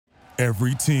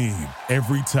Every team,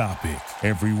 every topic,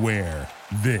 everywhere.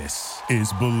 This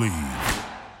is Believe.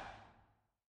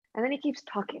 And then he keeps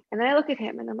talking. And then I look at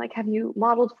him and I'm like, have you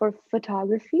modeled for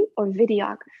photography or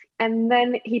videography? And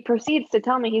then he proceeds to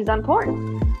tell me he's done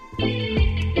porn.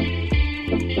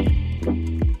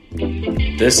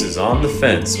 This is On the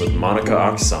Fence with Monica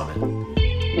Aksamen.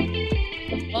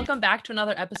 Welcome back to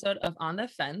another episode of On the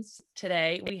Fence.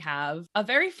 Today we have a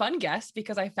very fun guest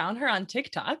because I found her on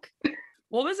TikTok.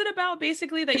 What was it about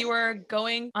basically that you were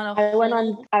going on I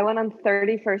went on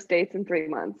 30 first dates in 3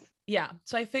 months. Yeah,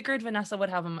 so I figured Vanessa would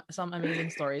have some amazing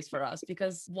stories for us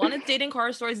because one is dating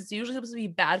horror stories. It's usually supposed to be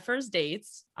bad first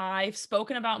dates. I've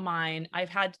spoken about mine. I've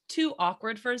had 2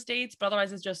 awkward first dates, but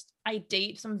otherwise it's just I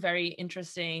date some very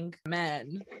interesting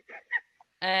men.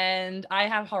 And I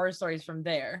have horror stories from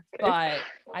there, but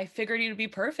I figured you'd be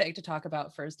perfect to talk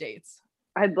about first dates.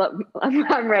 I'm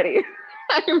ready.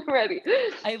 I'm ready.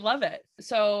 I love it.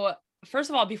 So first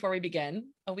of all, before we begin,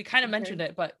 we kind of mentioned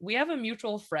it, but we have a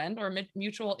mutual friend or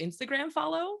mutual Instagram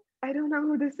follow. I don't know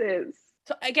who this is.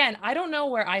 So again, I don't know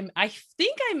where I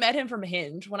think I met him from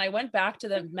Hinge. When I went back to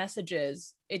the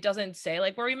messages, it doesn't say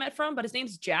like where we met from, but his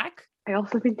name's Jack. I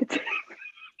also think it's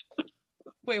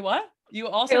Wait, what? You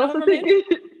also know him from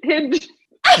Hinge?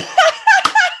 I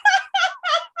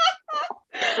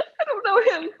don't know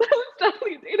him. It's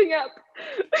definitely a dating app.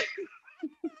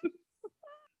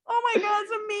 Oh my God,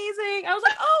 it's amazing. I was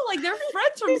like, oh, like they're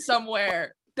friends from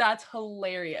somewhere. That's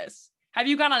hilarious. Have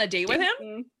you gone on a date with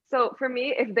him? So for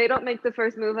me, if they don't make the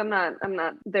first move,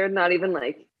 they're not even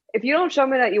like, if you don't show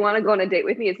me that you want to go on a date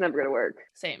with me, it's never going to work.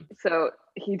 Same. So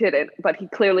he didn't, but he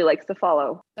clearly likes to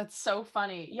follow. That's so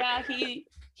funny. Yeah,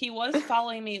 he was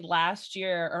following me last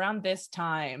year around this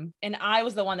time. And I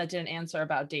was the one that didn't answer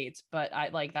about dates, but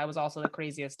that was also the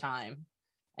craziest time.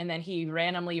 And then he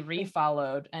randomly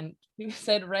refollowed and he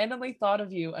said, randomly thought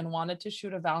of you and wanted to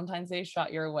shoot a Valentine's Day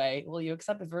shot your way. Will you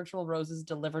accept virtual roses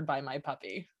delivered by my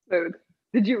puppy? Dude,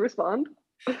 did you respond?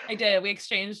 I did. We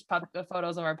exchanged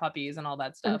photos of our puppies and all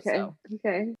that stuff.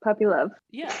 Okay. Puppy love.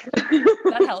 Yeah,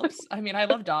 that helps. I mean, I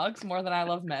love dogs more than I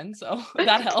love men, so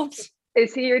that helps.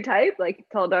 Is he your type? Like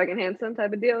tall, dark, and handsome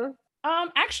type of deal?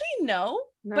 Actually, no?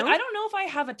 But I don't know if I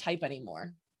have a type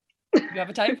anymore. You have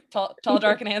a type? Tall,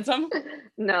 dark, and handsome?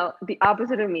 No, the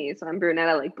opposite of me. So I'm brunette.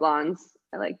 I like blondes.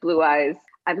 I like blue eyes.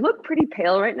 I look pretty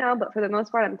pale right now, but for the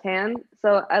most part, I'm tan.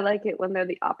 So I like it when they're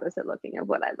the opposite looking of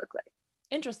what I look like.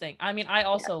 Interesting. I mean, I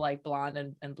also like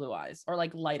blonde and blue eyes or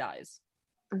like light eyes.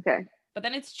 Okay. But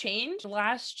then it's changed.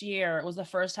 Last year was the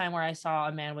first time where I saw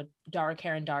a man with dark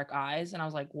hair and dark eyes. And I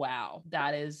was like, wow,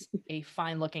 that is a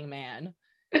fine looking man.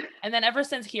 And then ever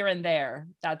since here and there,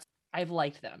 I've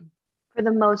liked them. For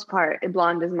the most part, a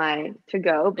blonde is my to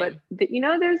go, but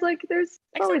there's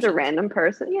always a random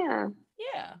person. Yeah.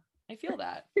 Yeah, I feel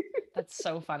that. That's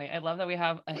so funny. I love that we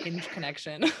have a Hinge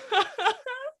connection.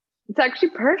 It's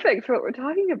actually perfect for what we're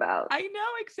talking about. I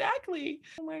know, exactly.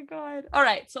 Oh my God. All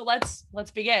right, so let's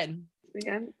begin.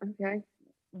 Okay.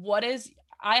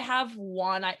 I have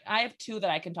 2 that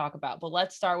I can talk about, but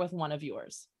let's start with one of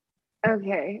yours.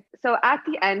 Okay. So at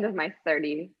the end of my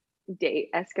 30 date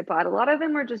escapade, a lot of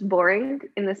them were just boring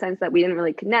in the sense that we didn't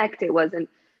really connect. It wasn't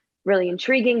really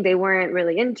intriguing. They weren't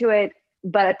really into it.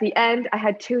 But at the end, I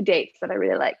had 2 dates that I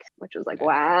really liked, which was like,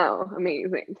 wow,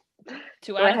 amazing.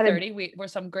 2 out of 30 were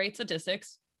some great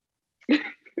statistics.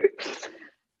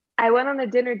 I went on a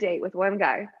dinner date with one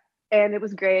guy and it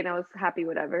was great and I was happy,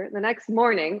 whatever. The next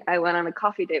morning, I went on a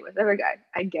coffee date with another guy.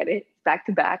 I get it, back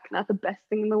to back, not the best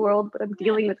thing in the world, but I'm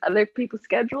dealing with other people's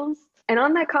schedules. And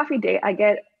on that coffee date, I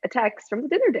get a text from the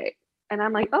dinner date. And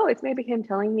I'm like, oh, it's maybe him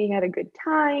telling me he had a good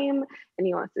time and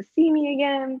he wants to see me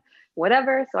again,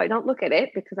 whatever. So I don't look at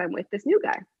it because I'm with this new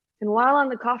guy. And while on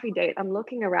the coffee date, I'm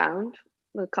looking around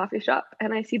the coffee shop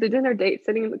and I see the dinner date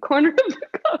sitting in the corner of the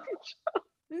coffee shop.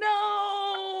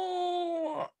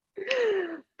 No.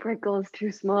 Brickle is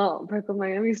too small. Brickle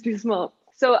Miami's too small.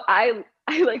 So I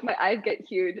like my eyes get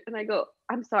huge and I go,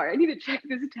 I'm sorry, I need to check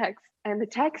this text. And the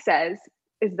text says,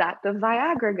 is that the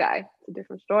Viagra guy? It's a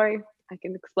different story. I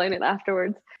can explain it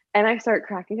afterwards. And I start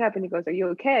cracking up and he goes, are you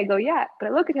okay? I go, yeah. But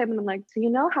I look at him and I'm like, so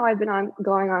you know how I've been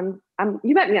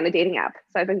you met me on a dating app.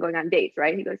 So I've been going on dates,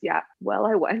 right? He goes, yeah. Well,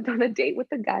 I went on a date with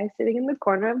the guy sitting in the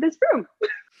corner of this room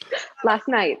last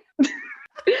night.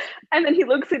 And then he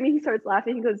looks at me, he starts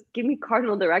laughing. He goes, give me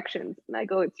cardinal directions. And I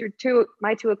go, it's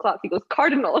my 2 o'clock. He goes,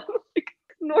 cardinal. I'm like,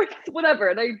 north, whatever.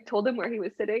 And I told him where he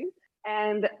was sitting.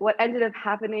 And what ended up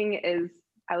happening is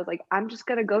I was like, I'm just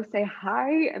gonna go say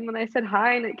hi. And when I said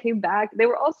hi and it came back, they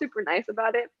were all super nice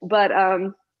about it. But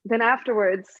then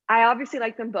afterwards, I obviously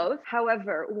liked them both.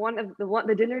 However,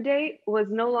 the dinner date was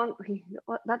no longer,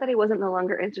 not that he wasn't no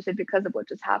longer interested because of what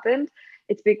just happened.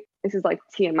 It's big. This is like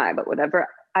TMI, but whatever.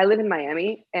 I live in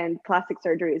Miami and plastic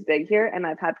surgery is big here, and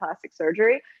I've had plastic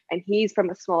surgery, and he's from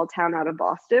a small town out of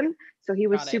Boston. So he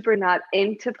was super not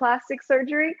into plastic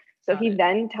surgery. So he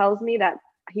then tells me that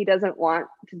he doesn't want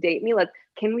to date me. Like,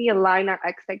 can we align our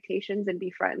expectations and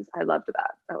be friends? I loved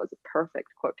that. That was a perfect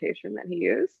quotation that he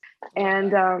used.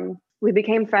 And we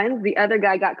became friends. The other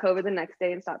guy got COVID the next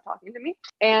day and stopped talking to me.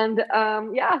 And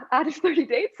out of 30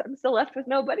 dates, I'm still left with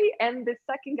nobody. And the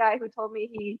second guy who told me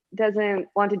he doesn't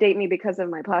want to date me because of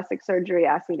my plastic surgery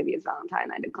asked me to be his Valentine.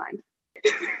 I declined.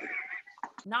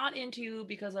 Not into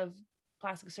because of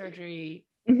plastic surgery.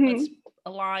 Mm-hmm. Let's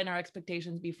align our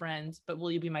expectations, be friends, but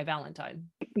will you be my Valentine?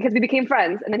 Because we became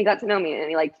friends, and then he got to know me and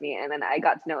he liked me, and then I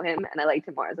got to know him and I liked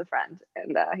him more as a friend.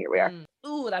 And here we are.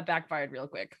 Ooh, that backfired real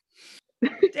quick.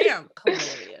 Damn,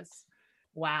 hilarious.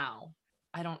 Wow.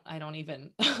 I don't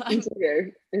even I'm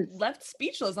left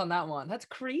speechless on that one. That's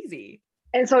crazy.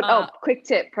 And so quick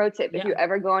tip, pro tip, if you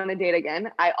ever go on a date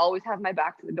again, I always have my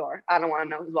back to the door. I don't want to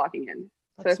know who's walking in.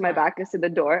 So if my back is to the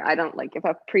door, I don't like if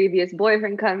a previous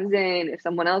boyfriend comes in, if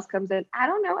someone else comes in, I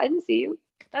don't know. I didn't see you.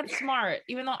 That's smart.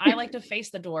 Even though I like to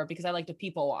face the door because I like to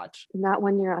people watch. Not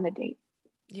when you're on a date.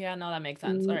 Yeah, no, that makes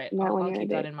sense. All right. I'll keep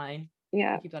that in my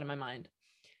keep that in my mind.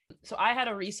 So I had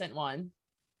a recent one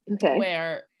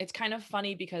where it's kind of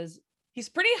funny because he's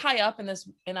pretty high up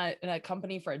in a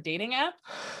company for a dating app.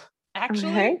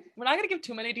 Actually, we're not gonna give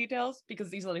too many details because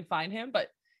it's easily find him, but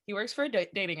he works for a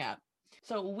dating app.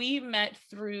 So we met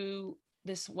through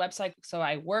this website. So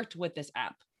I worked with this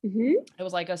app. Mm-hmm. It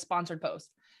was like a sponsored post.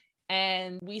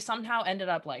 And we somehow ended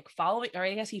up like following, or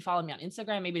I guess he followed me on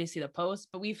Instagram, maybe to see the post,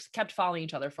 but we've kept following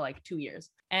each other for like 2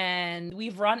 years. And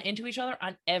we've run into each other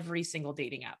on every single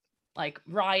dating app, like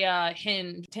Raya,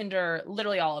 Hinge, Tinder,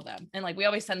 literally all of them. And like, we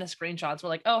always send the screenshots. We're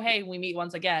like, oh, hey, we meet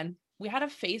once again. We had a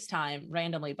FaceTime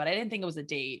randomly, but I didn't think it was a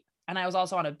date. And I was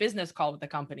also on a business call with the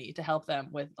company to help them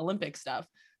with Olympic stuff.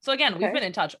 So again, we've been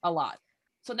in touch a lot.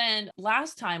 So then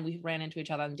last time we ran into each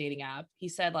other on the dating app, he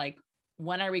said like,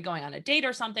 when are we going on a date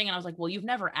or something? And I was like, well, you've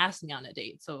never asked me on a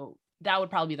date. So that would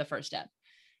probably be the first step.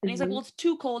 And he's like, well, it's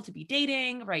too cold to be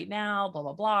dating right now, blah,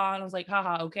 blah, blah. And I was like,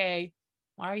 haha, okay.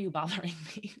 Why are you bothering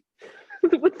me?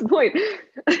 What's the point?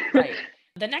 Right.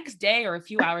 The next day or a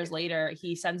few hours later,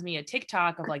 he sends me a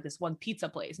TikTok of like this one pizza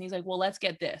place. And he's like, well, let's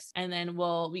get this. And then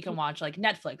we can watch like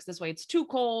Netflix. This way it's too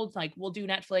cold. Like we'll do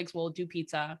Netflix, we'll do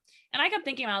pizza. And I kept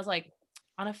thinking, I was like,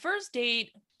 on a first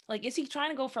date, like, is he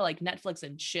trying to go for like Netflix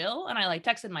and chill? And I like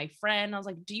texted my friend. I was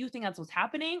like, do you think that's what's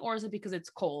happening? Or is it because it's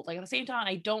cold? Like at the same time,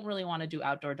 I don't really want to do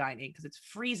outdoor dining because it's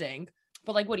freezing.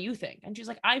 But like, what do you think? And she's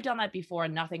like, I've done that before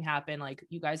and nothing happened. Like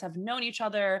you guys have known each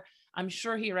other. I'm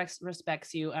sure he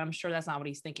respects you. And I'm sure that's not what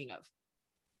he's thinking of.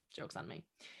 Joke's on me.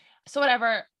 So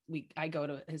whatever, I go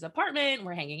to his apartment.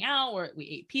 We're hanging out. We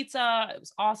ate pizza. It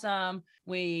was awesome.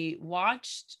 We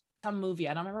watched some movie.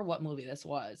 I don't remember what movie this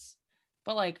was,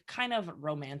 but like kind of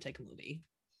romantic movie.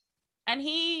 And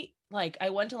he like, I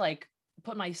went to like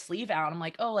put my sleeve out. I'm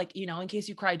like, oh, like, you know, in case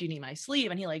you cry, do you need my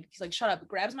sleeve? And he's like, shut up,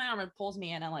 grabs my arm and pulls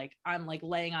me in. And like, I'm like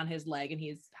laying on his leg and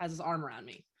has his arm around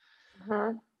me.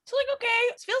 So like, okay,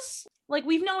 it feels like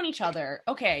we've known each other.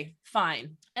 Okay,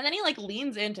 fine. And then he like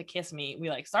leans in to kiss me. We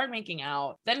like start making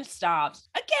out, then it stops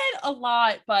again a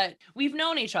lot, but we've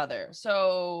known each other.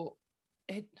 So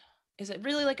is it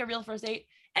really like a real first date?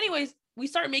 Anyways, we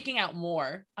start making out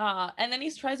more. And then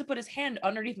he tries to put his hand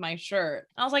underneath my shirt.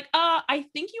 I was like, I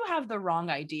think you have the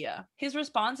wrong idea. His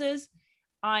response is,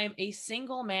 I'm a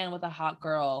single man with a hot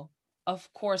girl.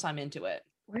 Of course I'm into it.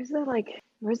 Where's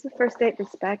the first date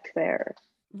respect there?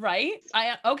 Right?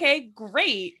 Okay,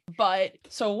 great. But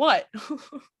so what?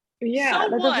 Yeah.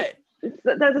 So what?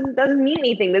 That doesn't mean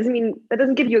anything. That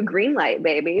doesn't give you a green light,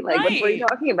 baby. Like, right. What are you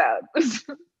talking about?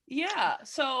 Yeah.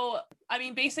 So, I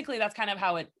mean, basically that's kind of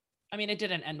how it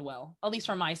didn't end well, at least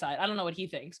from my side. I don't know what he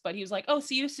thinks, but he was like, oh,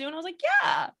 see you soon. I was like,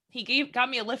 yeah. He got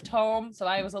me a lift home. So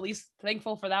I was at least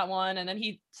thankful for that one. And then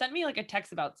he sent me like a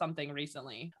text about something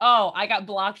recently. Oh, I got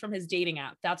blocked from his dating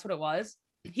app. That's what it was.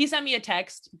 He sent me a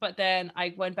text, but then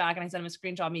I went back and I sent him a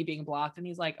screenshot of me being blocked. And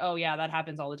he's like, oh yeah, that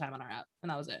happens all the time on our app.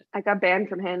 And that was it. I got banned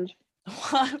from Hinge.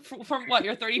 From what,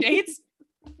 your 30 dates?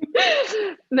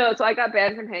 No, so I got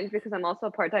banned from Hinge because I'm also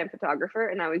a part-time photographer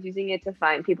and I was using it to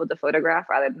find people to photograph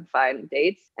rather than find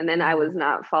dates. And then I was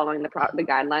not following the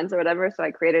guidelines or whatever. So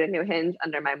I created a new Hinge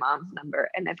under my mom's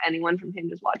number. And if anyone from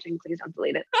Hinge is watching, please don't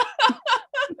delete it.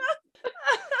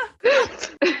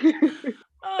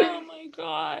 Oh my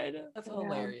God. That's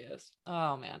hilarious.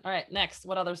 Oh man. All right. next.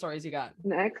 What other stories you got?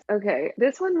 Next, okay.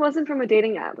 This one wasn't from a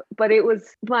dating app, but it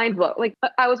was mind blowing. Like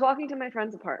I was walking to my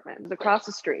friend's apartment, it was across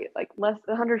the street, like less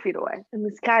than 100 feet away. And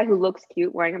this guy who looks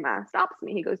cute wearing a mask stops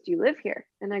me. He goes, "Do you live here?"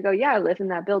 And I go, "Yeah, I live in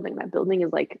that building. That building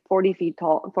is like 40 feet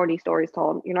tall, 40 stories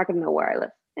tall. You're not going to know where I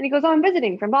live." And he goes, "Oh, I'm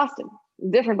visiting from Boston."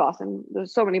 Different Boston.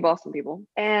 There's so many Boston people.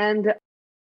 "And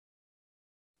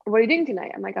what are you doing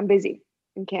tonight?" I'm like, "I'm busy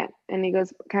and can't." And he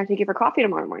goes, "Can I take you for coffee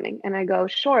tomorrow morning?" And I go,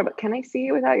 "Sure, but can I see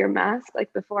you without your mask?"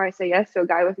 Like before I say yes to a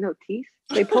guy with no teeth.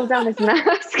 So he pulls down his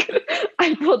mask.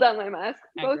 I pulled down my mask.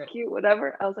 Both Accurate. cute,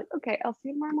 whatever. I was like, "Okay, I'll see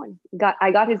you tomorrow morning."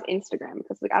 I got his Instagram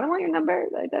because like I don't want your number.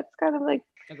 Like that's kind of like.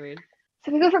 Agreed.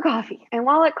 So we go for coffee. And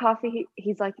while at coffee,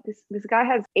 he's like, this guy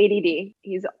has ADD.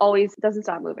 He's always doesn't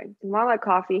stop moving. And while at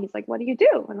coffee, he's like, "What do you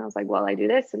do?" And I was like, "Well, I do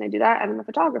this and I do that. And I'm a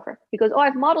photographer." He goes, "Oh,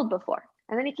 I've modeled before."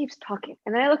 And then he keeps talking.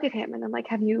 And then I look at him and I'm like,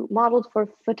 "Have you modeled for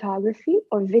photography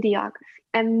or videography?"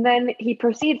 And then he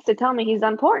proceeds to tell me he's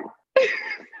done porn.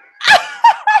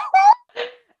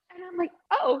 And I'm like,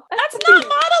 "Oh, That's not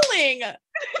modeling.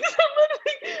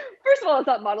 First of all, it's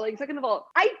not modeling. Second of all,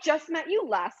 I just met you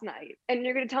last night, and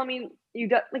you're gonna tell me you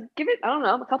done like give it, I don't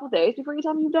know, a couple days before you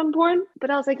tell me you've done porn." But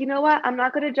I was like, you know what? I'm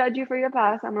not gonna judge you for your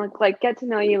past. I'm gonna like get to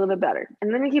know you a little bit better.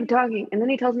 And then we keep talking, and then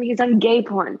he tells me he's done gay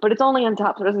porn, but it's only on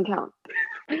top, so it doesn't count.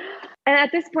 And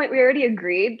at this point, we already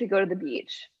agreed to go to the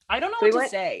beach. I don't know So what to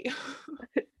say.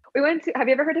 We went to, have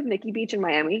you ever heard of Nikki Beach in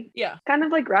Miami? Yeah. Kind of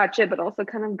like Ratchet, but also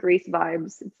kind of Grease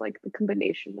vibes. It's like the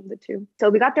combination of the two. So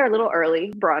we got there a little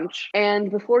early, brunch. And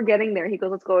before getting there, he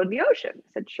goes, "Let's go to the ocean."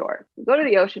 I said, "Sure." We go to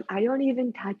the ocean. I don't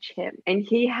even touch him. And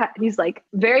he's like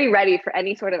very ready for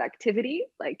any sort of activity,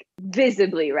 like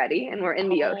visibly ready. And we're in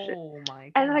the ocean. Oh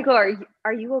my God. And I go,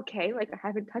 are you okay? Like, I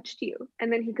haven't touched you." And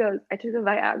then he goes, "I took a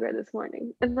Viagra this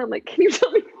morning." And I'm like, "Can you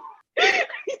tell me?" I'm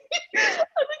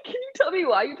like, "Can you tell me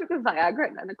why you took a Viagra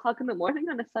at 9 o'clock in the morning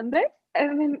on a Sunday?"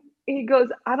 And then he goes,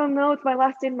 "I don't know. It's my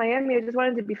last day in Miami. I just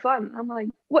wanted to be fun." I'm like,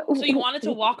 "What?" So you wanted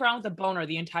to walk around with a boner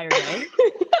the entire day?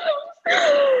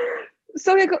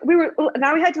 So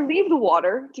now we had to leave the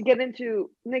water to get into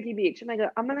Nikki Beach. And I go,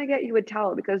 "I'm going to get you a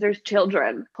towel because there's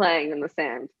children playing in the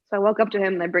sand." So I walk up to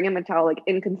him and I bring him a towel like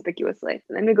inconspicuously.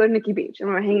 And then we go to Nikki Beach and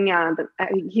we're hanging out.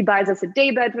 He buys us a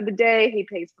day bed for the day. He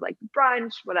pays for like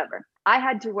brunch, whatever. I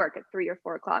had to work at 3 or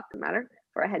 4 o'clock, no matter,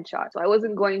 for a headshot. So I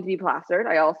wasn't going to be plastered.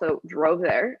 I also drove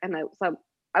there, and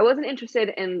I wasn't interested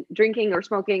in drinking or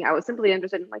smoking. I was simply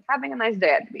interested in like having a nice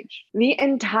day at the beach. The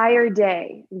entire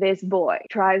day, this boy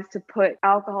tries to put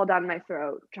alcohol down my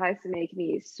throat, tries to make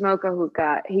me smoke a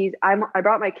hookah. I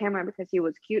brought my camera because he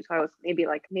was cute. So I was maybe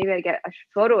I get a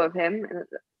photo of him and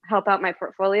help out my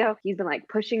portfolio. He's been like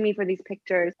pushing me for these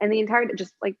pictures, and the entire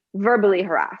just like verbally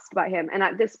harassed by him. And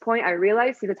at this point, I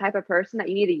realized he's the type of person that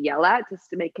you need to yell at just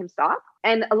to make him stop.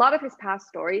 And a lot of his past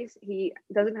stories, he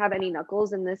doesn't have any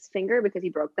knuckles in this finger because he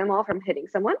broke them all from hitting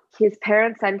someone. His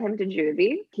parents sent him to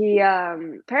juvie. He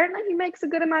apparently he makes a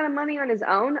good amount of money on his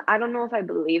own. I don't know if I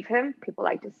believe him. People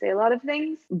like to say a lot of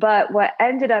things. But what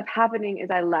ended up happening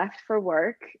is I left for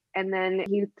work, and then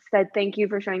he said, "Thank you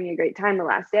for showing me a great time the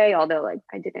last day," although like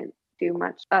I didn't do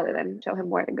much other than show him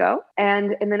where to go.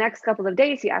 And in the next couple of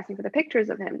days, he asked me for the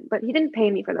pictures of him, but he didn't pay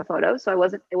me for the photos. So it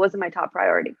wasn't my top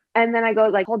priority. And then I go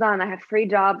like, "Hold on, I have free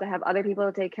jobs. I have other people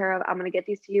to take care of. I'm going to get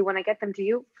these to you. When I get them to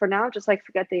you, for now, just like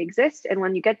forget they exist. And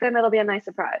when you get them, it'll be a nice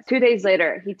surprise." 2 days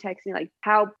later, he texts me like,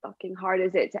 "How fucking hard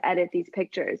is it to edit these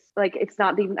pictures? Like, it's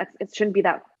not even, it shouldn't be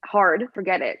that hard.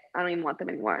 Forget it. I don't even want them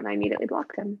anymore." And I immediately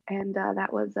blocked him. And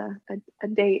that was a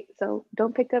date. So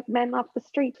don't pick up men off the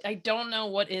street. I don't know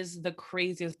what is the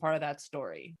craziest part of that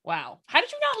story. Wow. How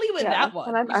did you not leave with Yeah, that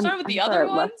one? and You started with the other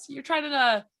ones? You're trying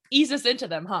to ease us into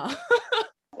them, huh?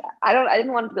 I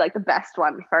didn't want it to be like the best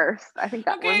one first. I think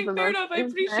that Okay, one's the fair most enough. I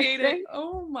appreciate it. interesting.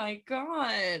 Oh my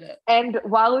God. And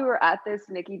while we were at this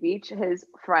Nikki Beach, his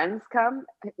friends come.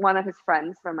 One of his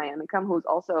friends from Miami come, who's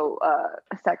also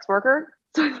a sex worker.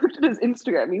 So I looked at his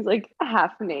Instagram. He's like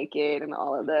half naked and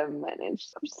all of them. And I'm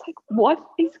just like, what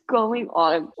is going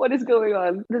on? What is going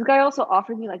on? This guy also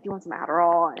offered me like, "Do you want some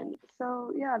Adderall?" And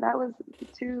so, yeah, that was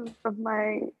 2 of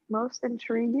my most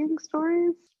intriguing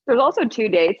stories. There's also 2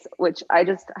 dates, which I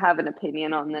just have an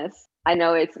opinion on this. I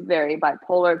know it's very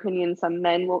bipolar opinion. Some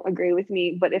men won't agree with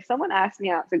me, but if someone asks me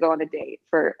out to go on a date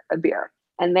for a beer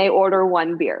and they order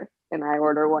 1 beer and I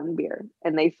order 1 beer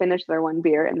and they finish their 1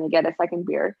 beer and they get a second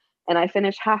beer and I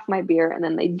finish half my beer and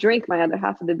then they drink my other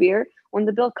half of the beer, when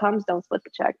the bill comes, don't split the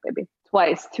check, baby.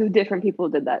 Twice, 2 different people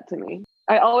did that to me.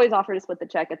 I always offer to split the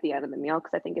check at the end of the meal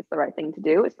because I think it's the right thing to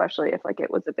do, especially if like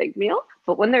it was a big meal.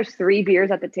 But when there's 3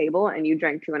 beers at the table and you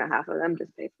drank 2.5 of them,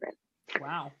 just pay for it.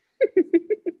 Wow.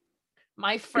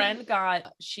 My friend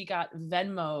she got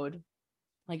Venmo'd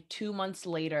like 2 months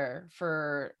later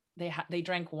for they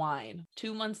drank wine.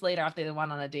 2 months later after they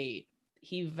went on a date,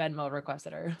 he Venmo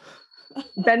requested her.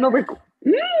 Venmo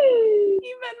He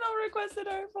Venmo requested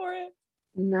her for it.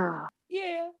 No.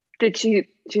 Yeah. Did she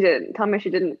didn't. Tell me she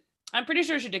didn't. I'm pretty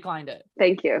sure she declined it.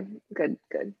 Thank you. Good.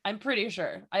 I'm pretty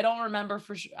sure. I don't remember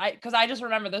for sure. Because I just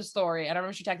remember this story. And I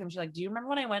remember she texted me. She's like, "Do you remember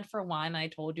when I went for wine and I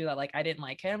told you that like I didn't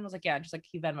like him?" I was like, "Yeah." Just like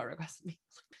he Venmo requested me. I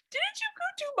was like, "Didn't you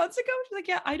go 2 months ago?" She's like,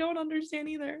 "Yeah, I don't understand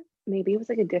either." Maybe it was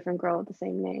like a different girl with the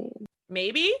same name.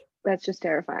 Maybe. That's just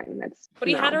terrifying. But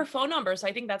he had her phone number, so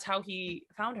I think that's how he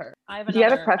found her. Do you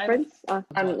have a preference on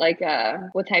like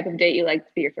what type of date you like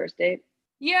to be your first date?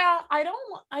 Yeah, I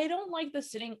don't like the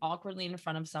sitting awkwardly in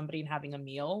front of somebody and having a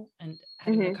meal and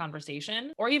having a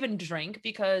conversation or even drink,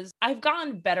 because I've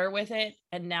gotten better with it.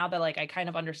 And now that like I kind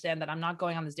of understand that I'm not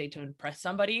going on this date to impress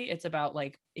somebody. It's about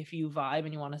like if you vibe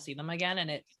and you want to see them again,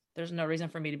 and there's no reason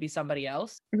for me to be somebody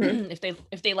else.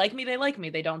 If they like me, they like me.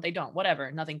 They don't, whatever.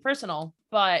 Nothing personal.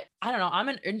 But I don't know. I'm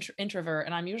an introvert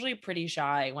and I'm usually pretty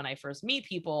shy when I first meet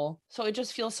people. So it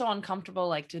just feels so uncomfortable,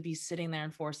 like to be sitting there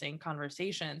and forcing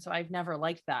conversation. So I've never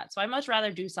liked that. So I much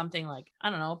rather do something like,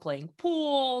 I don't know, playing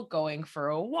pool, going for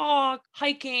a walk,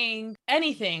 hiking,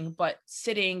 anything, but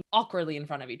sitting awkwardly in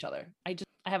front of each other. I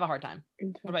have a hard time.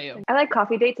 What about you? I like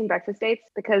coffee dates and breakfast dates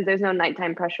because there's no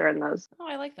nighttime pressure in those. Oh,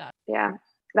 I like that. Yeah.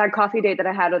 That coffee date that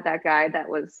I had with that guy that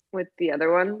was with the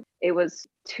other one, it was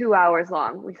 2 hours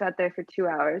long. We sat there for 2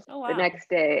 hours. Oh, wow.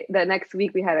 The next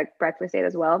week we had a breakfast date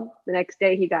as well. The next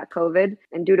day he got COVID,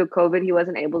 and due to COVID, he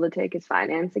wasn't able to take his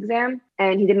finance exam,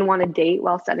 and he didn't want to date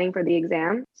while studying for the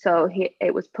exam. So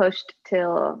it was pushed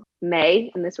till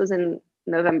May, and this was in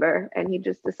November, and he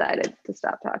just decided to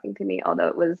stop talking to me, although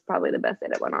it was probably the best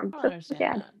date that went on. I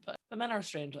understand that, but men are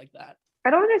strange like that. I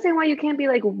don't understand why you can't be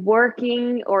like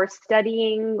working or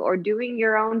studying or doing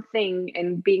your own thing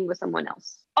and being with someone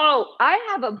else. Oh, I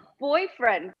have a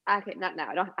boyfriend. Okay, not now.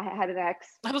 I had an ex.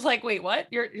 I was like, wait, what?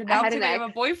 You're now telling me you have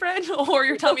a boyfriend, or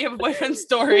you're telling me you have a boyfriend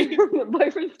story?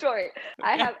 Boyfriend story.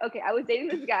 I was dating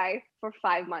this guy for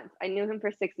 5 months. I knew him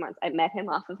for 6 months. I met him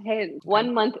off of Hinge.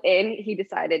 1 month in, he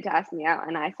decided to ask me out,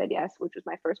 and I said yes, which was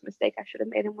my first mistake. I should have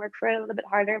made him work for it a little bit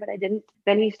harder, but I didn't.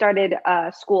 Then he started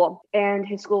school, and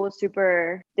his school was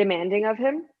super demanding of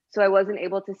him. So I wasn't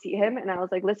able to see him. And I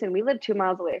was like, listen, we live 2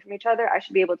 miles away from each other. I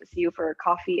should be able to see you for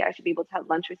coffee. I should be able to have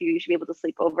lunch with you. You should be able to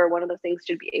sleep over. One of those things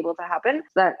should be able to happen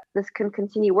so that this can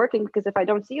continue working. Because if I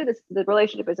don't see you, the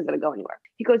relationship isn't going to go anywhere.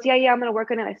 He goes, yeah, I'm going to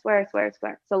work on it. I swear.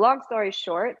 So long story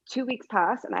short, 2 weeks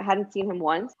passed and I hadn't seen him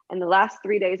once. And the last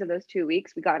 3 days of those 2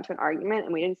 weeks, we got into an argument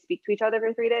and we didn't speak to each other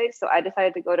for 3 days. So I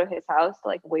decided to go to his house to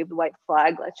like wave the white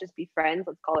flag. Let's just be friends.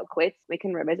 Let's call it quits. We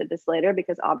can revisit this later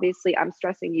because obviously I'm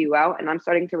stressing you out and I'm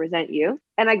starting to resent you.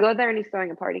 And I go there and he's throwing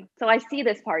a party. So I see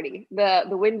this party. The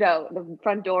window, the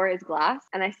front door is glass.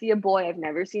 And I see a boy I've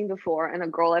never seen before and a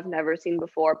girl I've never seen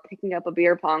before picking up a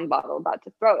beer pong bottle, about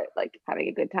to throw it, like having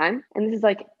a good time. And this is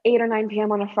like 8 or 9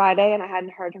 p.m. on a Friday. And I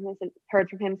hadn't heard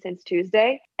from him since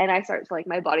Tuesday. And I start to like,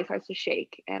 my body starts to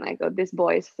shake. And I go, this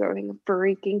boy is throwing a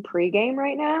freaking pregame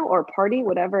right now, or party,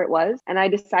 whatever it was. And I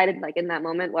decided like in that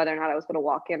moment whether or not I was going to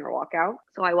walk in or walk out.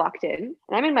 So I walked in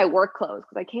and I'm in my work clothes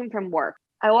because I came from work.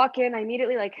 I walk in, I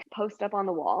immediately like post up on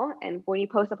the wall. And when you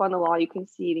post up on the wall, you can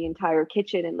see the entire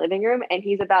kitchen and living room. And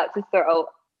he's about to throw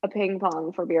a ping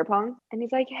pong for beer pong. And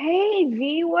he's like, hey,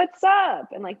 V, what's up?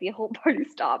 And like the whole party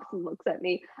stops and looks at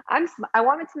me. I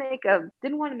wanted to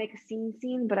didn't want to make a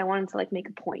scene, but I wanted to like make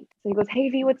a point. So he goes, hey,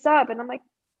 V, what's up? And I'm like,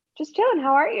 just chilling.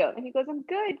 How are you? And he goes, I'm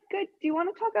good. Do you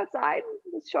want to talk outside?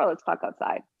 Sure, let's talk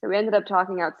outside. So we ended up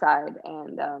talking outside,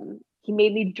 and he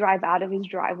made me drive out of his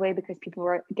driveway because people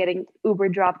were getting Uber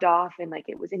dropped off and like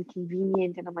it was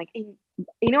inconvenient. And I'm like, hey,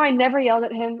 I never yelled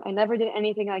at him. I never did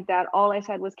anything like that. All I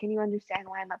said was, can you understand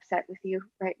why I'm upset with you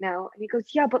right now? And he goes,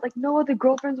 yeah, but like no other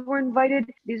girlfriends were invited.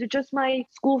 These are just my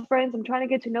school friends. I'm trying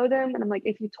to get to know them. And I'm like,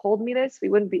 if you told me this, we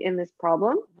wouldn't be in this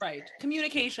problem. Right.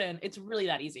 Communication. It's really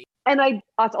that easy. And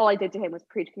that's all I did to him was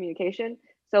preach communication.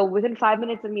 So within 5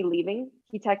 minutes of me leaving,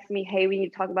 he texted me, hey, we need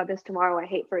to talk about this tomorrow. I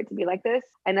hate for it to be like this.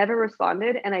 I never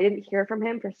responded. And I didn't hear from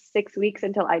him for 6 weeks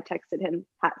until I texted him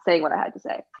saying what I had to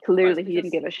say. Clearly, he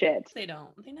didn't give a shit. They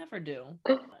don't. They never do.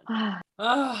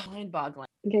 Oh, mind-boggling.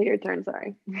 Okay, your turn.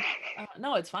 Sorry.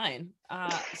 No, it's fine.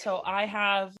 So I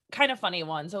have kind of funny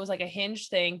one. So it was like a Hinge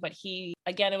thing, but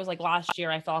it was like last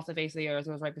year. I fell off the face of the earth.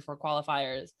 It was right before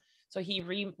qualifiers. So he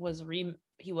was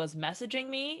messaging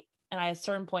me. And I at a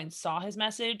certain point saw his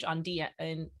message on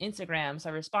in Instagram. So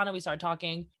I responded, we started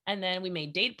talking, and then we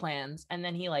made date plans. And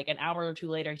then he like an hour or two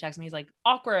later, he texted me, he's like,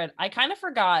 awkward. I kind of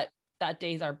forgot that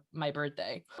day's my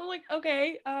birthday. I'm like,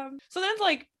 okay. So then it's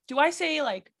like, do I say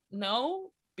like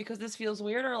no because this feels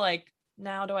weird, or like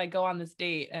now do I go on this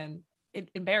date and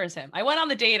embarrass him? I went on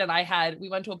the date and we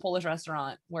went to a Polish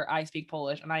restaurant where I speak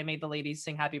Polish, and I made the ladies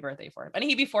sing happy birthday for him. And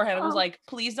he beforehand was like,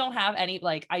 please don't have any,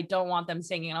 like, I don't want them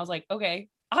singing. And I was like, okay,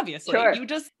 obviously. Sure.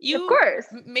 You of course.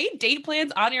 made date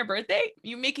plans on your birthday.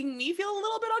 You making me feel a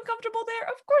little bit uncomfortable there.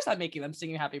 Of course I'm making them sing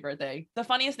you happy birthday. The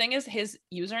funniest thing is his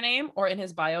username, or in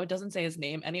his bio, it doesn't say his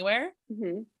name anywhere.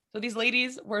 Mm-hmm. So these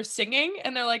ladies were singing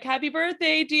and they're like, happy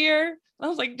birthday, dear. I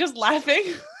was like, just laughing.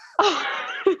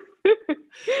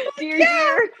 Dear, yeah.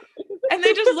 dear. And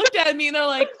they just looked at me and they're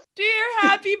like, dear,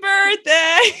 happy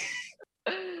birthday.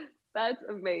 That's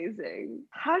amazing.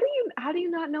 How do you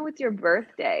not know it's your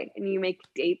birthday and you make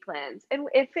date plans? And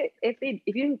if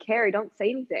you didn't care, don't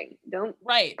say anything. Don't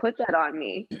put that on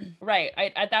me. Right.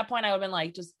 At that point I would have been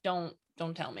like, just don't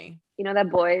tell me. You know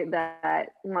that boy that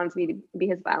wants me to be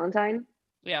his Valentine?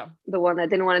 Yeah. The one that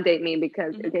didn't want to date me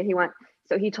because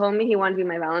so he told me he wanted to be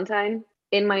my Valentine.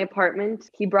 In my apartment,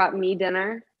 he brought me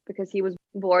dinner because he was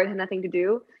bored, had nothing to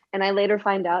do. And I later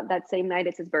find out that same night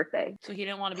it's his birthday. So he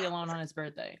didn't want to be alone on his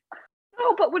birthday.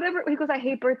 No, but whatever. He goes, I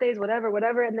hate birthdays,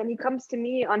 whatever. And then he comes to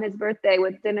me on his birthday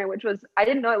with dinner, which was, I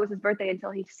didn't know it was his birthday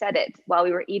until he said it while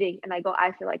we were eating. And I go,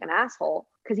 I feel like an asshole.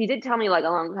 Because he did tell me like a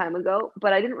long time ago,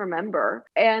 but I didn't remember.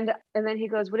 And then he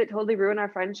goes, would it totally ruin our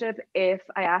friendship if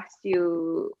I asked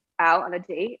you out on a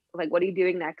date? Like, what are you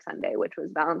doing next Sunday? Which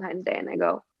was Valentine's Day. And I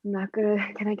go, I'm not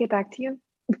gonna, can I get back to you?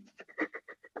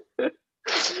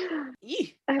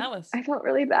 I felt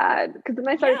really bad because then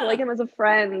I started to like him as a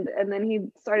friend, and then he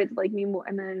started to like me more,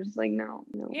 and then I was just like, no.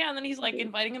 Yeah, and then he's like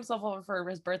inviting himself over for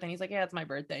his birthday, and he's like, yeah, it's my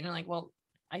birthday. And you're like, well,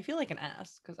 I feel like an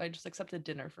ass because I just accepted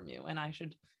dinner from you, and I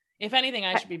should, if anything,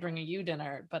 I should be bringing you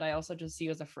dinner, but I also just see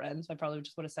you as a friend, so I probably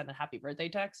just would have sent a happy birthday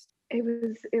text. It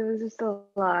was just a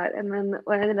lot. And then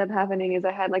what ended up happening is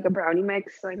I had like a brownie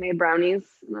mix, so I made brownies,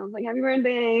 and I was like, happy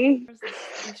birthday.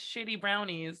 These shitty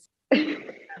brownies.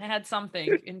 I had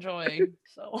something. Enjoy.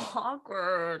 So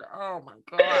awkward. Oh my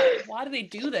god. Why do they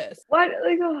do this? What?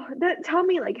 Like, tell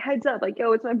me, like, heads up, like,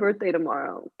 yo, it's my birthday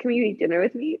tomorrow. Can you eat dinner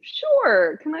with me?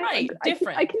 Sure. Can I? Right.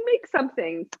 Different. I can make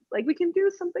something. Like, we can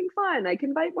do something fun. I can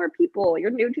invite more people.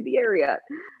 You're new to the area.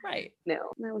 Right.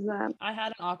 No, that was that. I had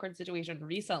an awkward situation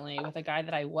recently with a guy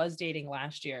that I was dating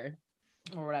last year.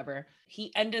 Or whatever.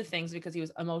 He ended things because he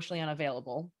was emotionally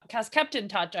unavailable. Has kept in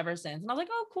touch ever since. And I was like,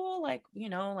 oh, cool. Like, you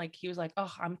know, like he was like,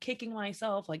 oh, I'm kicking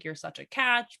myself. Like, you're such a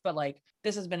catch. But like,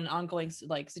 this has been an ongoing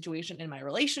like situation in my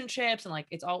relationships. And like,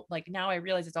 it's all like, now I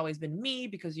realize it's always been me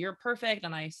because you're perfect.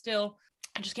 And I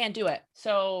just can't do it.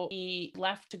 So he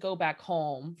left to go back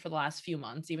home for the last few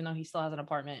months, even though he still has an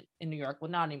apartment in New York.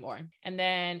 Well, not anymore. And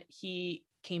then he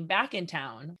came back in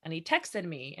town and he texted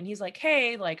me and he's like,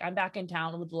 hey, like, I'm back in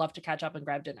town, would love to catch up and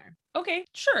grab dinner. Okay,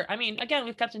 sure. I mean, again,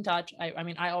 we've kept in touch. I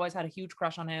mean, I always had a huge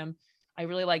crush on him. I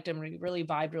really liked him. We really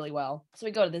vibed really well. So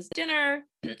we go to this dinner.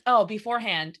 Oh,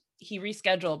 beforehand, he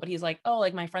rescheduled, but he's like, oh,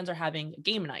 like my friends are having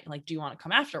game night. Like, do you want to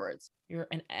come afterwards? You're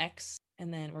an ex.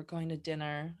 And then we're going to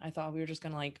dinner. I thought we were just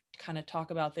going to like kind of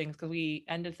talk about things because we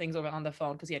ended things over on the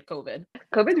phone because he had COVID.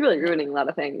 COVID's really ruining a lot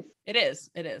of things. It is.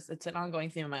 It's an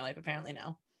ongoing theme in my life apparently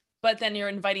now. But then you're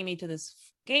inviting me to this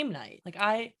game night. Like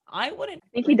I wouldn't. I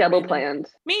think he double planned.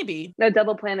 Maybe. No,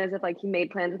 double plan is if like he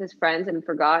made plans with his friends and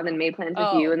forgot and then made plans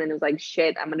with you and then it was like,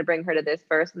 shit, I'm gonna bring her to this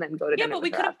first and then go to dinner.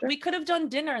 Yeah, but we could have done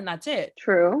dinner and that's it.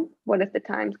 True. What if the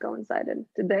times coincided?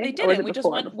 Did they? They didn't.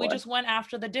 We just went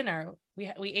after the dinner.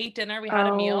 We ate dinner. We had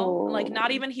a meal. Like not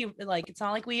even it's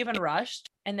not like we even rushed.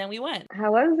 And then we went.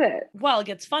 How was it? Well, it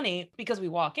gets funny because we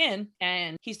walk in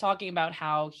and he's talking about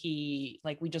how we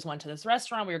just went to this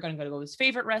restaurant. We were going to go to his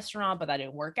favorite restaurant, but that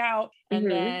didn't work out. And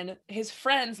then his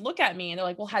friends look at me and they're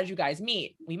like, well, how did you guys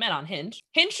meet? We met on Hinge.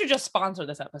 Hinge should just sponsor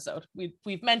this episode.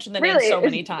 We've mentioned the name so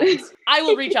many times. I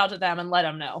will reach out to them and let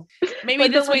them know. Maybe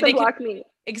this way they block me.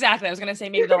 Exactly. I was going to say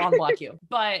maybe they'll unblock you.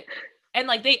 But and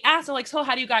like they asked, like, so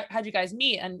how'd you guys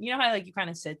meet? And you know how like you kind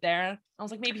of sit there? I was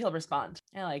like, maybe he'll respond.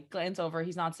 And like glance over,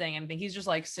 he's not saying anything. He's just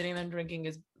like sitting there drinking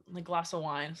his like glass of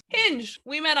wine. Hinge.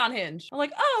 We met on Hinge. I'm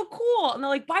like, oh, cool. And they're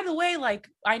like, by the way, like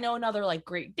I know another like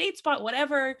great date spot,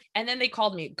 whatever. And then they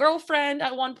called me girlfriend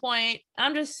at one point.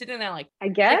 I'm just sitting there like, I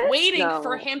guess like, waiting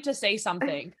for him to say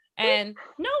something. And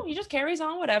no, he just carries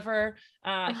on whatever.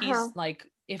 He's like,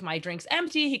 if my drink's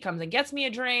empty, he comes and gets me a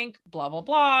drink, blah, blah,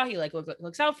 blah. He like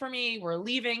looks out for me. We're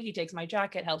leaving. He takes my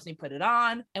jacket, helps me put it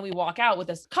on. And we walk out with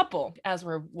this couple as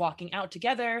we're walking out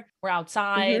together. We're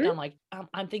outside. I'm like,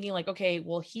 I'm thinking like, okay,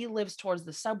 well, he lives towards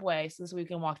the subway. So we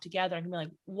can walk together and be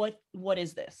like, what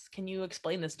is this? Can you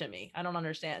explain this to me? I don't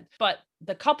understand. But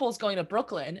the couple's going to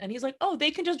Brooklyn. And he's like, oh,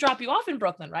 they can just drop you off in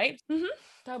Brooklyn, right?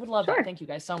 I would love Sure. that. Thank you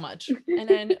guys so much. And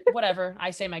then whatever, I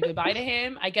say my goodbye to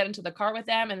him. I get into the car with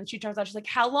them. And then she turns out, she's like,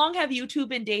 how long have you two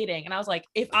been dating? And I was like,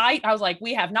 I was like,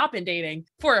 we have not been dating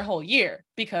for a whole year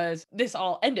because this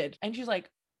all ended. And she's like,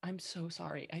 I'm so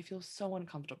sorry. I feel so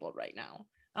uncomfortable right now.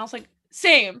 And I was like,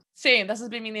 same. This has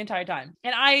been me the entire time.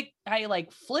 And I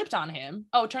like flipped on him.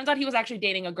 Oh, it turns out he was actually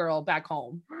dating a girl back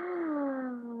home.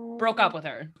 Broke up with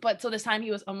her. But so this time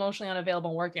he was emotionally unavailable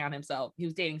and working on himself. He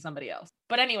was dating somebody else.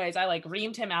 But anyways, I like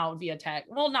reamed him out via text.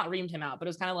 Well, not reamed him out, but it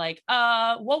was kind of like,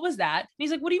 what was that? And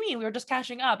he's like, what do you mean? We were just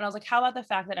catching up. And I was like, how about the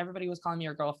fact that everybody was calling me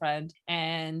your girlfriend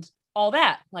and all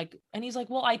that? Like, and he's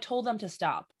like, well, I told them to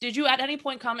stop. Did you at any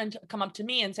point come up to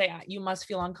me and say, you must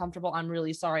feel uncomfortable? I'm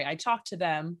really sorry. I talked to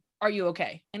them. Are you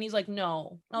okay? And he's like,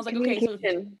 no. And I was like, okay, so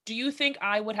do you think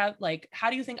I would have, like, how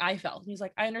do you think I felt? And he's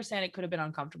like, I understand it could have been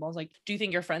uncomfortable. I was like, do you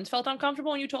think your friends felt uncomfortable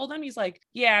when you told them? He's like,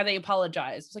 yeah, they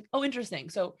apologized. It's like, oh,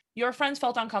 interesting. So your friends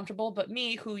felt uncomfortable, but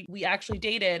me, who we actually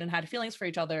dated and had feelings for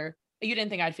each other, you didn't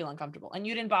think I'd feel uncomfortable and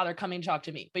you didn't bother coming to talk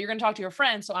to me, but you're going to talk to your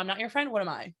friend. So I'm not your friend. What am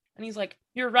I? And he's like,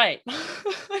 you're right.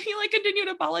 And he like continued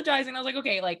apologizing. I was like,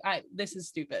 okay, like this is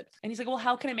stupid. And he's like, well,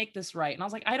 how can I make this right? And I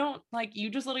was like, I don't, like, you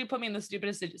just literally put me in the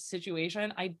stupidest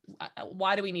situation.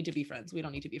 Why do we need to be friends? We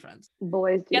don't need to be friends.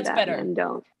 Boys do that, men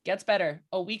don't. Gets better.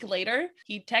 A week later,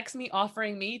 he texts me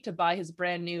offering me to buy his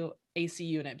brand new AC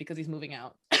unit because he's moving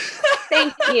out.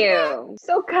 Thank you.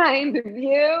 So kind of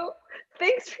you.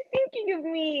 Thanks for thinking of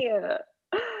me.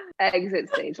 Exit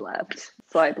stage left.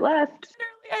 Swipe left.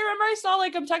 I remember I saw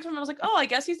like a text from him. I was like, oh, I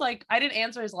guess he's like, I didn't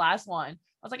answer his last one.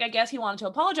 I was like, I guess he wanted to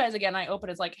apologize again. I opened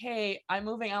it's like, hey, I'm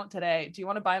moving out today. Do you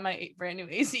want to buy my brand new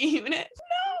AC unit?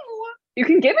 No. You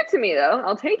can give it to me though.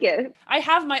 I'll take it. I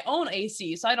have my own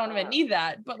AC, so I don't even need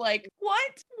that. But like,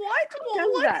 what?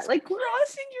 What's like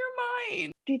crossing your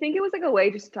mind? Do you think it was like a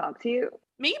way just to talk to you?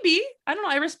 Maybe. I don't know.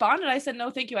 I responded. I said,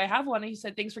 no, thank you. I have one. And he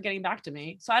said, thanks for getting back to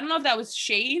me. So I don't know if that was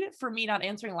shade for me not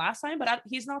answering last time, but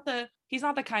he's not the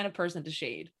kind of person to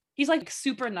shade. He's like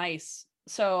super nice.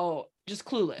 So just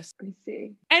clueless. I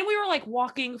see. And we were like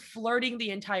walking, flirting the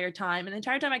entire time. And the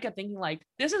entire time I kept thinking like,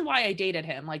 this is why I dated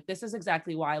him. Like, this is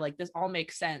exactly why, like, this all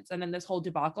makes sense. And then this whole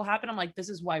debacle happened. I'm like, this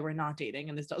is why we're not dating.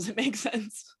 And this doesn't make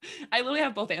sense. I literally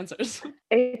have both answers.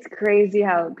 It's crazy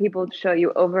how people show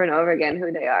you over and over again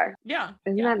who they are. Yeah.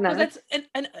 Isn't that nuts?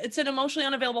 It's an emotionally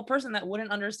unavailable person that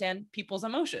wouldn't understand people's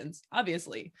emotions,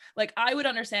 obviously. Like, I would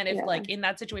understand if like in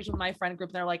that situation with my friend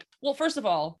group, they're like, well, first of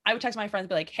all, I would text my friends,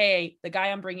 be like, hey, the guy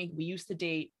I'm bringing, we used to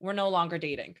date. We're no longer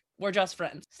dating. We're just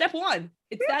friends. Step one.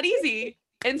 It's that easy.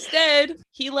 Instead,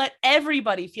 he let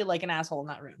everybody feel like an asshole in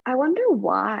that room. I wonder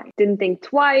why. Didn't think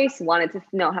twice, wanted to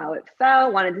know how it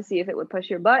felt, wanted to see if it would push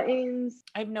your buttons.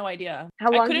 I have no idea.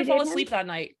 How long I couldn't fall asleep that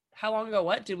night. How long ago?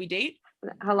 What? Did we date?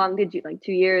 How long did you, like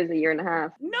 2 years, a year and a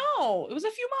half? No, it was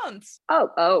a few months.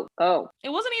 Oh. It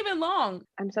wasn't even long.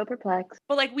 I'm so perplexed.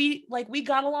 But we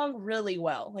got along really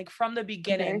well. Like from the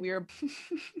beginning, okay. We were.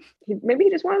 Maybe he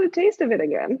just wanted a taste of it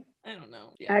again. I don't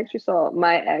know. Yeah. I actually saw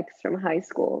my ex from high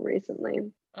school recently.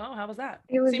 Oh, how was that?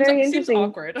 It was very interesting. Seems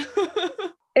awkward.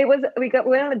 It was, we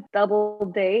went on a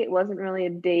double date. It wasn't really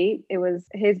a date. It was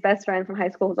his best friend from high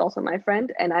school was also my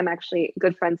friend. And I'm actually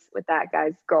good friends with that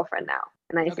guy's girlfriend now.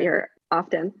 And I see her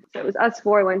often. So it was us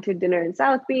four. Went to dinner in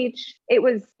South Beach.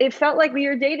 It felt like we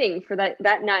were dating for that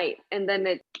night. And then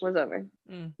it was over.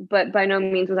 But by no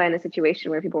means was I in a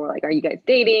situation where people were like, are you guys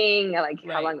dating? Or like,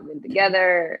 how long have we been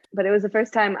together? But it was the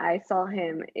first time I saw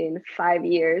him in 5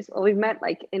 years. Well, we've met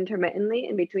like intermittently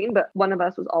in between, but one of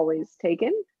us was always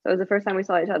taken. So it was the first time we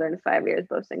saw each other in 5 years,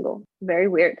 both single. Very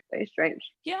weird, very strange.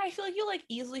 Yeah, I feel like you like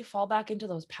easily fall back into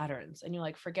those patterns and you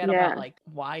like forget about like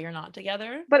why you're not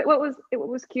together. But what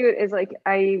was cute is like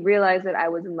I realized that I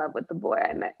was in love with the boy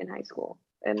I met in high school.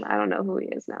 And I don't know who he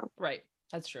is now. Right.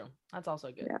 That's true. That's also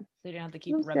good. Yeah. So you don't have to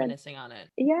keep reminiscing on it.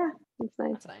 Yeah, it's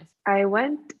nice. That's nice. I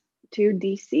went to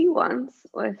DC once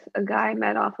with a guy I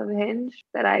met off of Hinge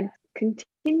that I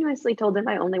continuously told him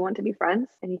I only want to be friends.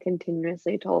 And he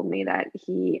continuously told me that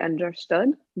he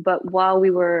understood. But while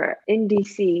we were in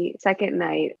DC, second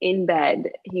night in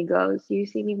bed, he goes, you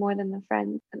see me more than a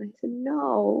friend? And I said,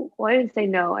 no. Well, I didn't say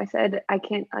no. I said, I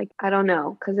can't, like, I don't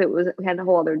know. Because we had a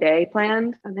whole other day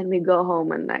planned. And then we go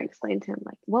home and I explained to him,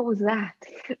 like, what was that?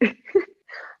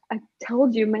 I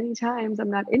told you many times I'm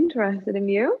not interested in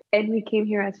you. And we came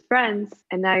here as friends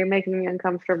and now you're making me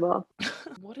uncomfortable.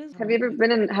 Have you ever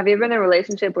been in a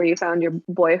relationship where you found your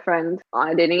boyfriend on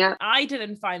a dating app? I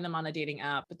didn't find them on a dating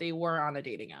app, but they were on a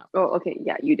dating app. Oh, okay.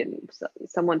 Yeah, you didn't. So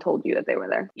someone told you that they were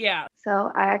there. Yeah.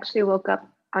 So I actually woke up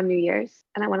on New Year's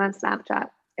and I went on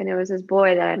Snapchat. And it was this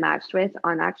boy that I matched with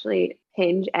on actually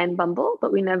Hinge and Bumble,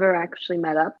 but we never actually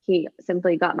met up. He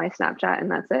simply got my Snapchat and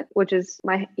that's it, which is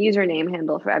my username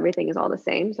handle for everything is all the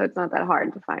same. So it's not that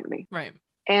hard to find me. Right.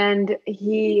 And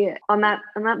he on that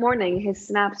morning, his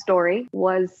Snap story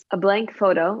was a blank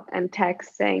photo and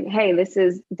text saying, "Hey, this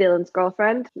is Dylan's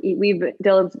girlfriend.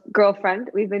 Dylan's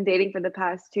girlfriend. We've been dating for the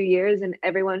past 2 years, and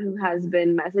everyone who has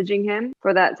been messaging him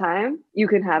for that time, you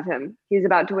can have him. He's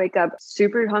about to wake up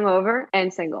super hungover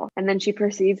and single." And then she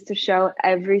proceeds to show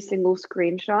every single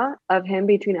screenshot of him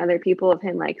between other people, of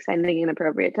him like sending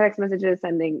inappropriate text messages,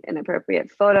 sending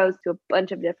inappropriate photos to a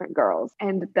bunch of different girls,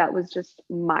 and that was just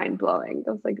mind blowing.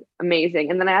 It was like amazing.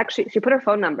 And then she put her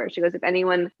phone number. She goes, "If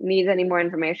anyone needs any more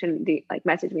information, like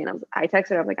message me." And I texted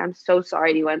her. I was like, "I'm so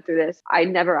sorry you went through this. I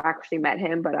never actually met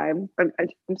him, but I'm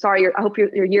sorry. I hope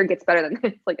your year gets better than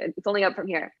this. Like it's only up from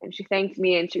here." And she thanked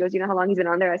me and she goes, "You know how long he's been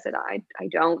on there?" I said, I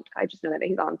don't. I just know that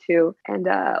he's on too. And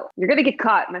you're gonna get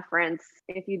caught, my friends.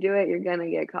 If you do it, you're gonna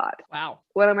get caught. Wow.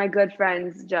 One of my good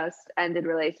friends just ended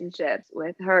relationships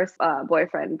with her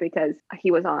boyfriend because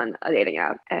he was on a dating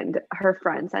app, and her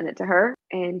friend sent it to her,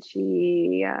 and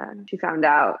she found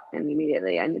out and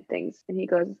immediately ended things. And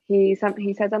he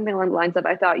said something along the lines of,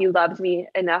 "I thought you loved me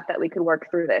enough that we could work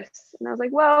through this." And I was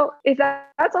like, well, if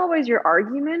that's always your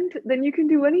argument, then you can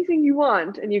do anything you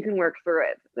want and you can work through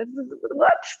it.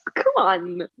 What? Come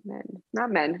on, men,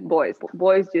 not men, boys.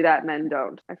 Boys do that, men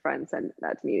don't. My friend sent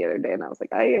that to me the other day, and I was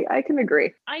like, I can agree.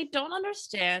 I don't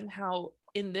understand how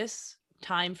in this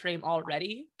time frame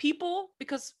already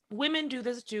because women do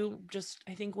this too. Just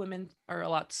I think women are a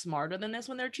lot smarter than this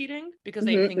when they're cheating because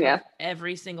they think of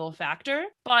every single factor.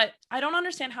 But I don't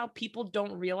understand how people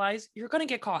don't realize you're gonna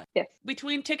get caught. Yes.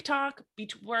 Between TikTok,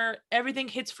 where everything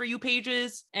hits For You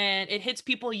pages and it hits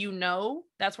people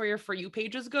that's where your For You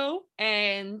pages go,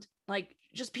 and like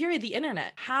just period, the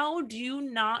internet. How do you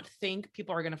not think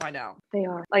people are gonna find out? They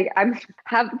are. Like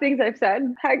half the things I've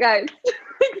said. Hi guys.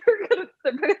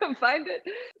 they're gonna find it.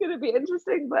 It's gonna be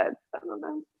interesting, but I don't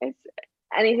know. It's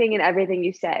anything and everything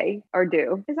you say or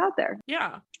do is out there.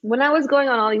 Yeah. When I was going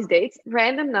on all these dates,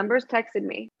 random numbers texted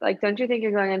me like, "Don't you think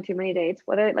you're going on too many dates?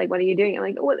 What are you doing?" I'm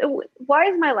like, why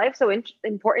is my life so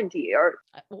important to you? Or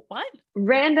what?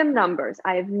 Random numbers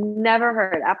I've never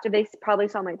heard. After they probably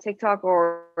saw my TikTok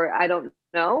or I don't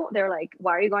know, they're like,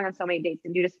 "Why are you going on so many dates?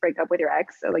 Did you just break up with your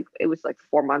ex?" So like it was like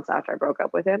 4 months after I broke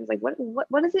up with him. It's like,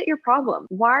 what is it your problem?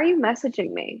 Why are you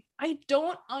messaging me? I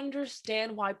don't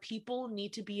understand why people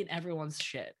need to be in everyone's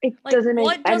shit. It like, doesn't make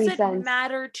what does any it sense.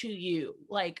 matter to you?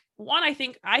 Like, one, I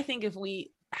think if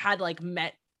we had like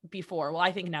met before, well,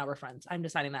 I think now we're friends. I'm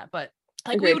deciding that, but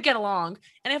like we would get along.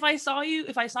 And if I saw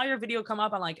your video come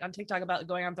up on TikTok about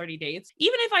going on 30 dates,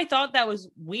 even if I thought that was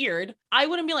weird, I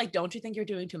wouldn't be like, "Don't you think you're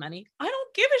doing too many?" I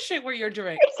don't give a shit what you're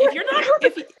doing. If you're not,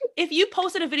 if you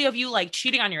posted a video of you like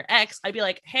cheating on your ex, I'd be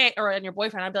like, "Hey," or on your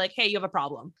boyfriend, I'd be like, "Hey, you have a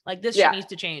problem. Like this shit needs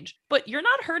to change." But you're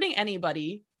not hurting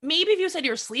anybody. Maybe if you said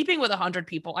you're sleeping with 100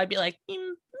 people, I'd be like,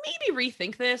 maybe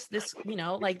rethink this,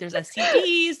 like there's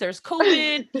STDs, there's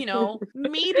COVID,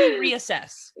 maybe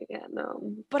reassess. Yeah,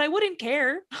 no. But I wouldn't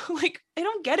care. Like, I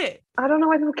don't get it. I don't know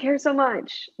why people care so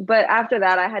much. But after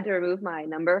that, I had to remove my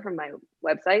number from my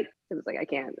website. It was like, I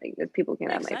can't, like, people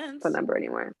can't have my phone number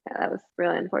anymore. Yeah, that was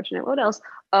really unfortunate. What else?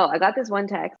 Oh, I got this one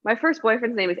text. My first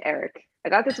boyfriend's name is Eric. I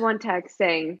got this one text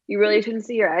saying, "You really shouldn't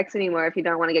see your ex anymore if you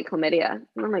don't want to get chlamydia."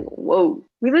 And I'm like, whoa,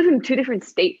 we live in 2 different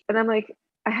states. And I'm like,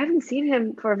 I haven't seen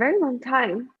him for a very long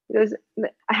time.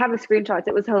 I have the screenshots.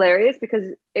 It was hilarious because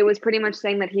it was pretty much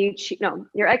saying that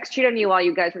your ex cheated on you while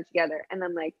you guys were together. And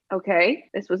I'm like, okay,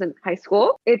 this was in high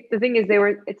school. The thing is,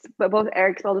 it's both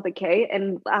Eric spelled with a K.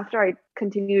 And after I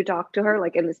continued to talk to her,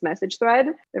 like in this message thread,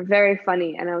 they're very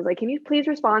funny. And I was like, "Can you please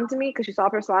respond to me?" Because she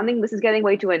stopped responding. This is getting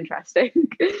way too interesting.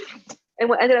 And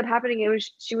what ended up happening,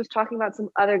 she was talking about some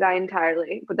other guy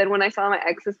entirely. But then when I saw my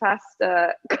ex this past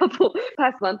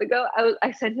month ago,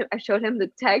 I showed him the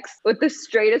text with the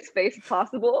straightest face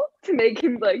possible to make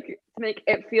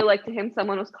it feel like to him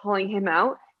someone was calling him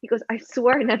out. He goes, "I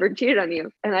swear I never cheated on you."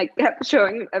 And I kept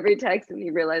showing him every text, and he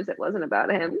realized it wasn't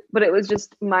about him. But it was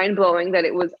just mind blowing that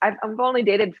I've only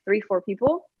dated 3-4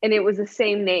 people, and it was the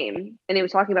same name, and he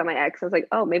was talking about my ex. I was like,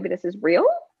 oh, maybe this is real.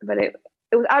 But it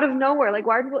was out of nowhere. Like,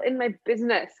 why are people in my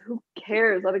business? Who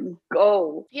cares? Let it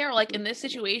go. Yeah, like in this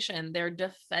situation, they're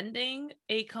defending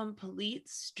a complete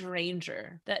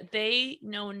stranger that they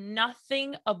know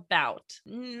nothing about,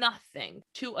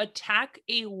 to attack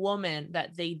a woman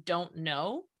that they don't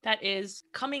know. that is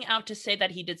coming out to say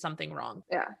that he did something wrong.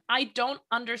 Yeah. I don't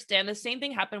understand. The same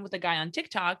thing happened with a guy on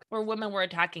TikTok where women were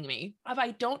attacking me.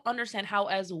 I don't understand how,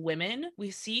 as women, we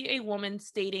see a woman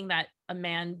stating that a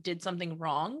man did something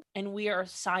wrong and we are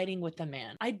siding with the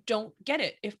man. I don't get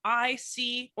it. If I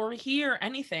see or hear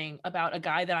anything about a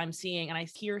guy that I'm seeing and I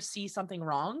see something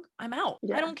wrong, I'm out.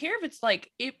 Yeah. I don't care if it's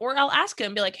like, or I'll ask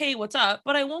him, be like, hey, what's up?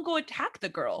 But I won't go attack the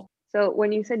girl. So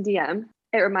when you said DM,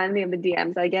 it reminded me of the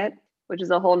DMs I get, which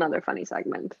is a whole nother funny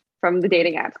segment from the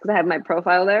dating apps because I have my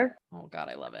profile there. Oh God,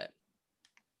 I love it.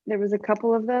 There was a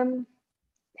couple of them.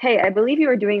 Hey, I believe you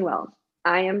are doing well.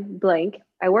 I am blank.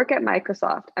 I work at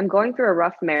Microsoft. I'm going through a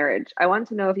rough marriage. I want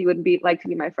to know if you would like to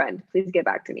be my friend. Please get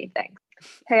back to me. Thanks.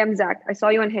 Hey, I'm Zach. I saw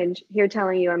you on Hinge. Here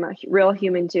telling you I'm a real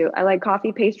human too. I like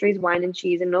coffee, pastries, wine, and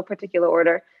cheese in no particular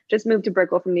order. Just moved to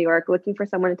Brickell from New York, looking for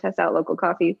someone to test out local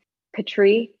coffee,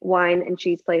 Petrie, wine, and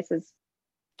cheese places.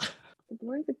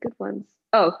 What are the good ones?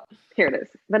 Oh, here it is.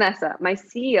 Vanessa, my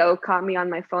CEO caught me on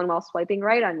my phone while swiping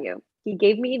right on you. He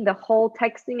gave me the whole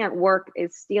texting at work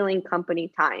is stealing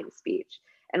company time speech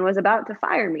and was about to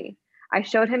fire me. I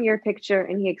showed him your picture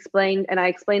and I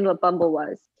explained what Bumble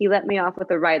was. He let me off with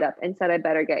a write-up and said I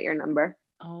better get your number.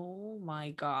 Oh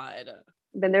my God.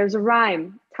 Then there's a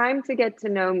rhyme. Time to get to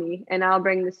know me and I'll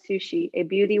bring the sushi, a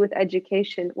beauty with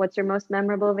education. What's your most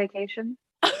memorable vacation?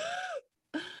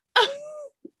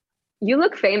 You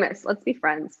look famous. Let's be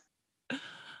friends.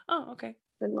 Oh, okay.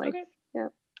 Then Okay. yeah,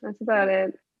 that's about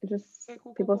it. Just Okay,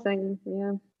 cool, people cool. saying,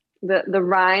 yeah. The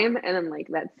rhyme and then like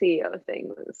that CEO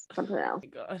thing was something else. Oh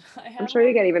my God. I'm sure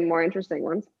you get even more interesting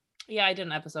ones. Yeah, I did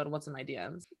an episode of What's in My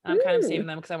DMs. I'm kind of saving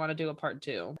them because I want to do a part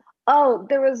 2. Oh,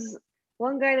 there was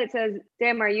one guy that says,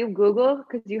 damn, are you Google?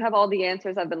 Because you have all the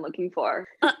answers I've been looking for.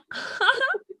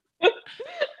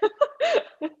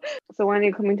 So when are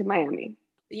you coming to Miami?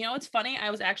 You know, it's funny.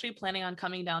 I was actually planning on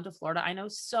coming down to Florida. I know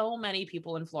so many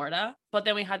people in Florida, but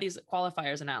then we had these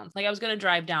qualifiers announced. Like I was going to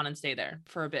drive down and stay there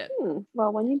for a bit.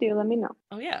 Well, when you do, let me know.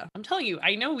 Oh yeah. I'm telling you,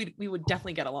 I know we would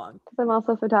definitely get along. Because I'm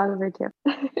also a photographer too.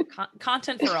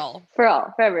 Content for all.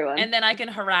 For everyone. And then I can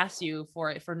harass you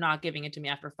for not giving it to me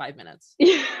after 5 minutes.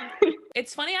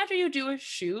 It's funny after you do a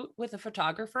shoot with a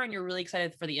photographer and you're really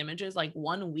excited for the images, like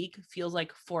 1 week feels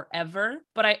like forever,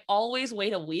 but I always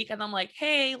wait a week and I'm like,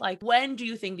 hey, like when do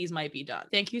you think these might be done?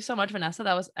 Thank you so much, Vanessa.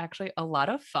 That was actually a lot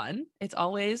of fun. It's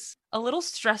always a little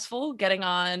stressful getting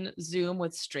on Zoom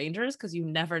with strangers because you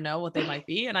never know what they might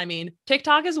be. And I mean,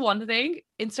 TikTok is one thing,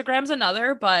 Instagram's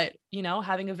another, but you know,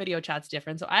 having a video chat's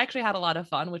different. So I actually had a lot of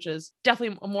fun, which is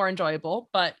definitely more enjoyable.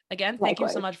 But again, thank you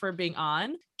so much for being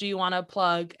on. Do you want to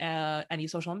plug any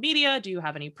social media? Do you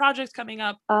have any projects coming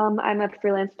up? I'm a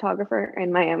freelance photographer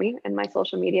in Miami and my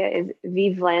social media is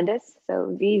VVlandis.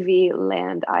 So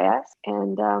VVlandIS.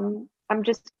 And I'm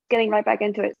just getting right back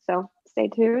into it. So stay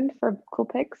tuned for cool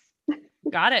pics.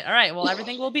 Got it. All right. Well,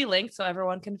 everything will be linked so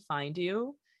everyone can find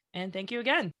you. And thank you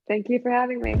again. Thank you for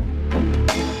having me.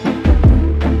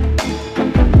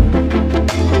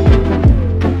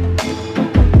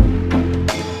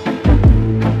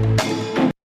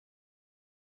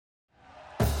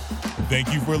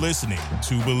 Thank you for listening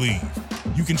to Believe.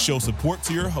 You can show support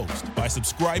to your host by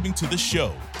subscribing to the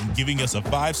show and giving us a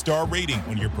 5-star rating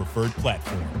on your preferred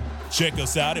platform. Check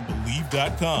us out at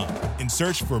Believe.com and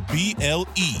search for BLEAV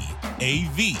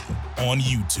on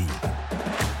YouTube.